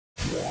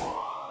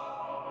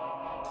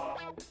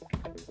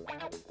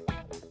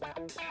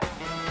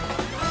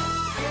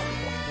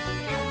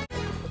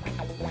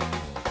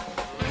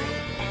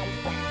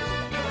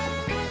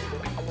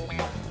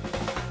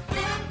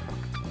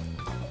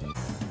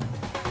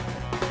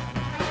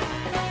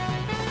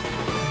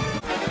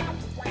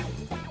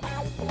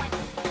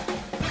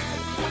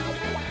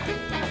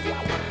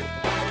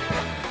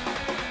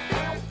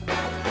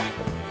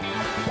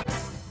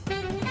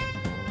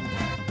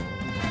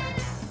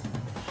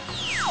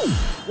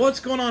What's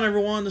going on,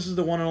 everyone? This is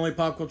the one and only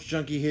Pop Culture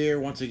Junkie here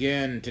once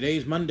again.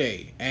 Today's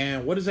Monday,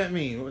 and what does that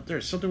mean?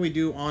 There's something we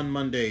do on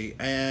Monday,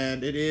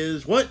 and it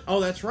is what? Oh,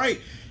 that's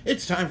right.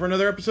 It's time for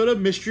another episode of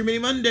Mystery Mini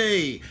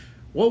Monday.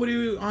 What we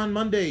do on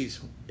Mondays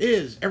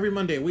is every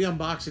Monday we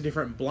unbox a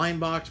different blind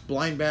box,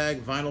 blind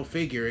bag, vinyl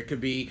figure. It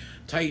could be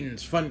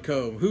Titans,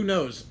 Funko, who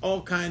knows?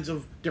 All kinds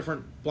of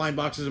different blind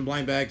boxes and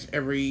blind bags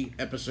every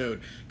episode.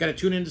 Got to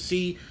tune in to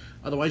see,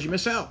 otherwise you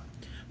miss out.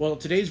 Well,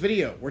 today's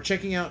video, we're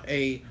checking out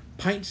a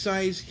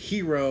pint-sized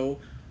hero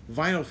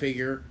vinyl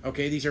figure.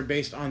 Okay, these are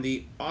based on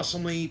the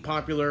awesomely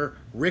popular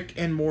Rick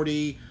and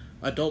Morty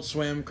Adult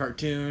Swim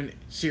cartoon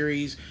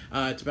series.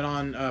 It's been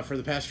on for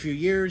the past few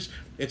years.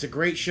 It's a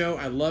great show.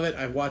 I love it.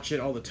 I watch it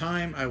all the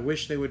time. I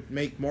wish they would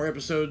make more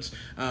episodes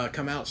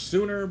come out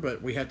sooner,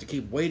 but we have to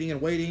keep waiting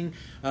and waiting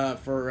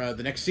for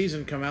the next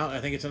season to come out. I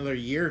think it's another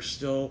year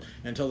still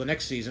until the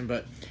next season.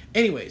 But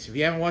anyways, if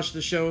you haven't watched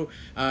the show,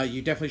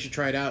 you definitely should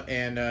try it out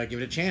and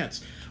give it a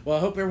chance. Well, I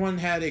hope everyone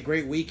had a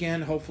great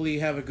weekend. Hopefully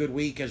you have a good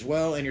week as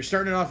well. And you're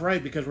starting it off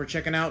right because we're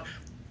checking out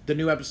the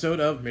new episode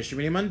of Mystery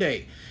Mini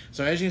Monday.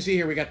 So as you can see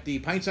here, we got the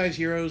pint-sized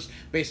heroes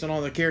based on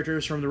all the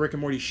characters from the Rick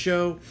and Morty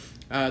show.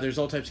 There's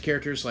all types of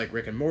characters like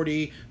Rick and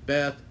Morty,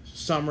 Beth,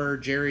 Summer,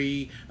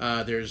 Jerry,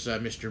 there's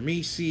Mr.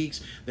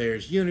 Meeseeks,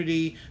 there's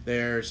Unity,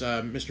 there's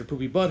Mr.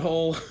 Poopy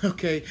Butthole,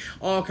 okay,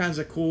 all kinds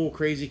of cool,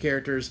 crazy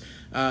characters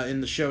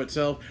in the show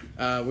itself.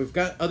 We've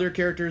got other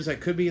characters that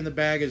could be in the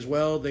bag as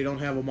well. They don't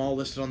have them all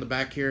listed on the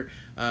back here,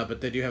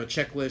 but they do have a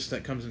checklist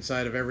that comes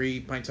inside of every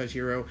pint-sized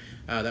hero.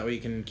 That way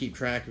you can keep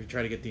track if you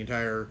try to get the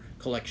entire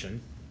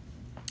collection.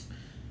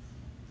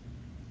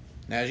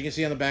 Now, as you can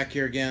see on the back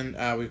here again,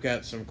 we've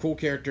got some cool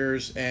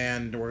characters,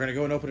 and we're going to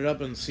go and open it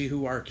up and see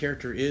who our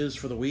character is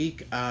for the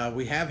week.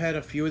 We have had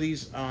a few of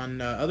these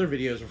on other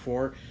videos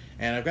before,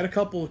 and I've got a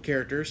couple of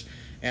characters,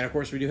 and of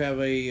course we do have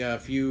a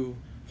few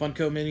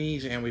Funko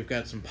minis, and we've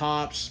got some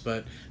pops,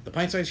 but the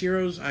pint-sized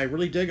heroes, I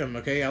really dig them,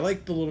 okay? I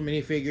like the little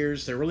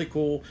minifigures. They're really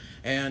cool,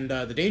 and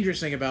the dangerous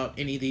thing about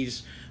any of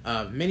these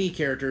mini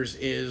characters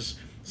is,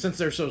 since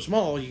they're so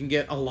small, you can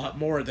get a lot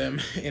more of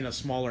them in a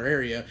smaller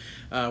area,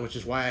 which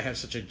is why I have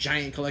such a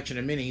giant collection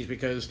of minis,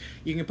 because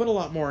you can put a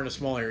lot more in a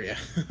small area.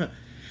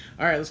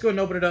 Alright, let's go ahead and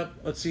open it up.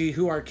 Let's see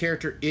who our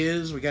character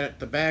is. We got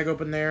the bag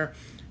open there,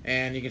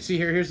 and you can see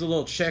here, here's the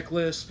little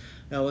checklist.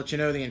 That'll let you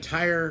know the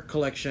entire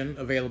collection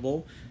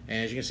available,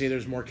 and as you can see,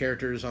 there's more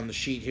characters on the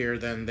sheet here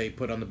than they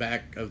put on the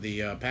back of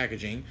the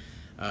packaging.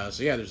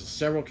 So yeah, there's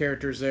several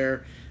characters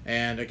there,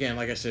 and again,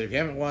 like I said, if you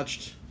haven't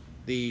watched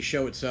the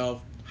show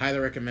itself, highly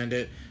recommend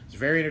it. It's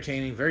very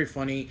entertaining, very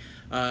funny.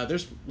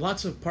 There's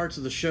lots of parts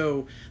of the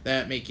show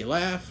that make you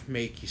laugh,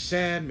 make you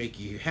sad, make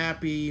you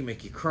happy,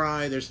 make you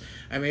cry.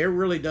 I mean, it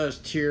really does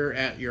tear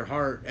at your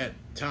heart at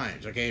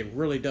times, okay? It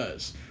really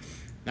does.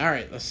 All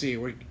right, let's see.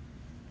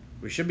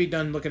 We should be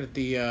done looking at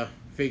the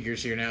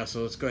figures here now,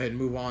 so let's go ahead and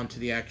move on to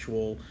the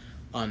actual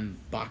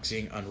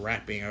unboxing,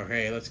 unwrapping.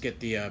 Okay, let's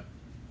get the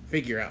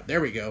figure out.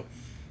 There we go.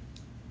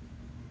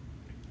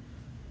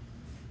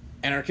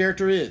 And our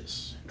character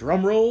is,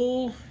 drum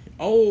roll,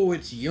 oh,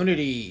 it's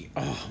Unity.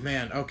 Oh,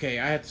 man, okay,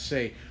 I have to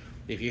say,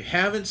 if you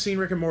haven't seen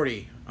Rick and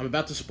Morty, I'm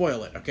about to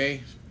spoil it,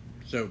 okay?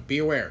 So be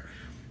aware.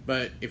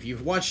 But if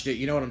you've watched it,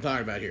 you know what I'm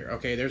talking about here,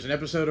 okay? There's an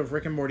episode of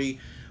Rick and Morty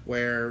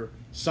where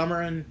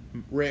Summer and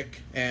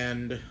Rick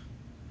and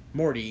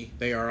Morty,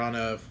 they are on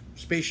a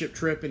spaceship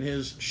trip in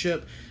his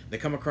ship. They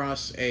come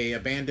across a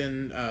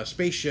abandoned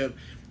spaceship,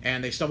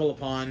 and they stumble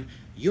upon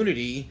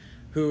Unity,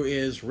 who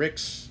is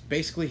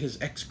basically his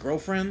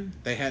ex-girlfriend.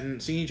 They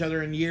hadn't seen each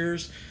other in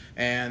years,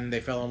 and they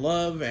fell in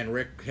love, and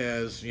Rick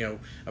has, you know,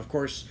 of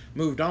course,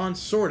 moved on,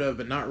 sort of,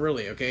 but not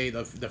really, okay?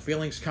 The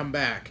feelings come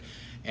back,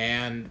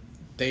 and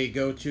they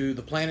go to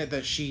the planet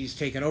that she's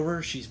taken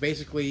over. She's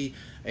basically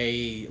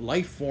a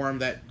life form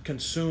that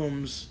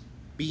consumes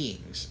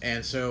beings,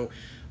 and so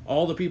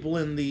all the people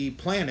in the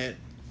planet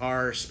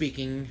are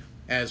speaking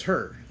as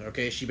her,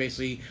 okay? She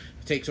basically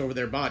takes over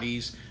their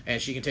bodies,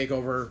 and she can take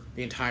over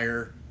the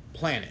entire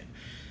planet.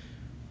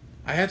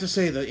 I have to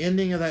say, the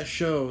ending of that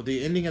show,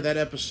 the ending of that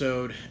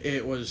episode,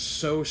 it was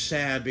so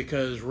sad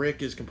because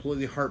Rick is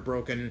completely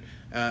heartbroken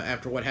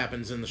after what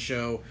happens in the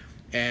show,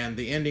 and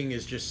the ending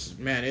is just,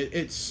 man,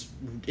 it's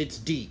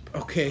deep,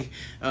 okay?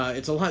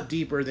 It's a lot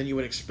deeper than you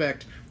would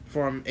expect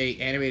from a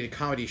animated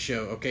comedy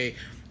show, okay?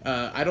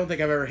 I don't think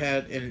I've ever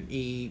had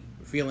any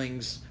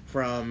feelings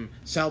from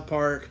South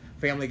Park,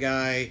 Family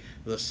Guy,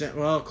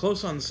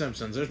 close on The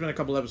Simpsons. There's been a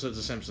couple episodes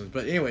of Simpsons,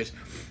 but anyways,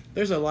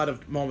 there's a lot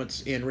of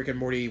moments in Rick and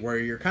Morty where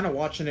you're kind of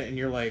watching it and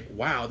you're like,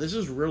 wow, this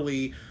is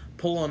really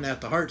pulling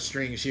at the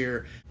heartstrings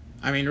here.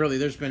 I mean, really,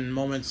 there's been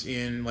moments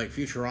in like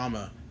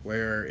Futurama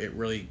where it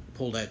really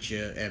pulled at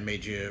you and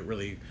made you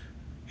really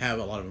have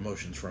a lot of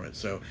emotions from it.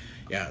 So,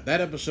 yeah,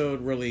 that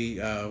episode really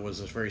was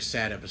a very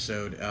sad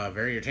episode.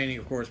 Very entertaining,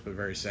 of course, but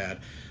very sad.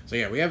 So,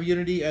 yeah, we have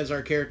Unity as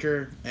our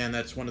character, and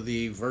that's one of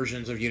the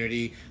versions of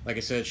Unity. Like I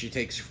said, she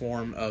takes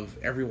form of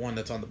everyone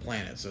that's on the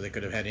planet, so they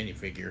could have had any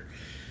figure.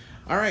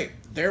 All right,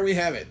 there we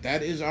have it.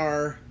 That is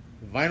our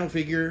vinyl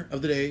figure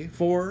of the day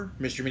for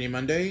Mr. Mini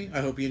Monday.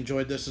 I hope you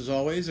enjoyed this as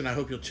always, and I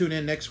hope you'll tune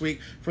in next week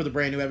for the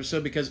brand new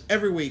episode, because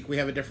every week we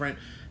have a different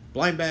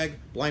blind bag,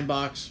 blind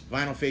box,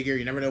 vinyl figure.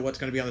 You never know what's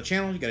going to be on the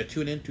channel. You got to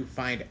tune in to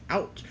find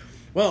out.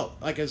 Well,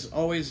 like as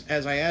always,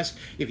 as I ask,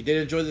 if you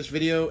did enjoy this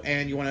video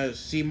and you want to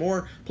see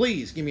more,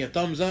 please give me a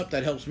thumbs up.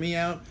 That helps me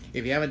out.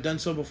 If you haven't done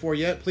so before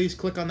yet, please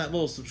click on that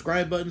little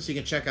subscribe button so you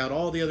can check out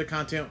all the other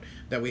content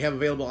that we have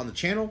available on the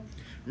channel.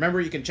 Remember,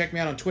 you can check me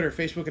out on Twitter,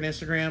 Facebook, and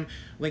Instagram.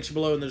 Links are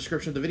below in the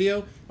description of the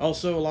video.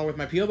 Also, along with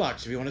my P.O.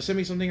 Box, if you want to send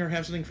me something or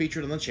have something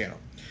featured on the channel.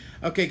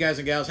 Okay, guys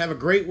and gals, have a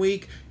great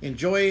week.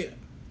 Enjoy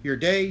your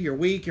day, your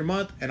week, your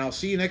month, and I'll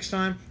see you next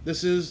time.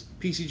 This is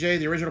PCJ,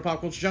 the original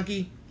Pop Culture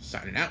Junkie,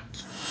 signing out.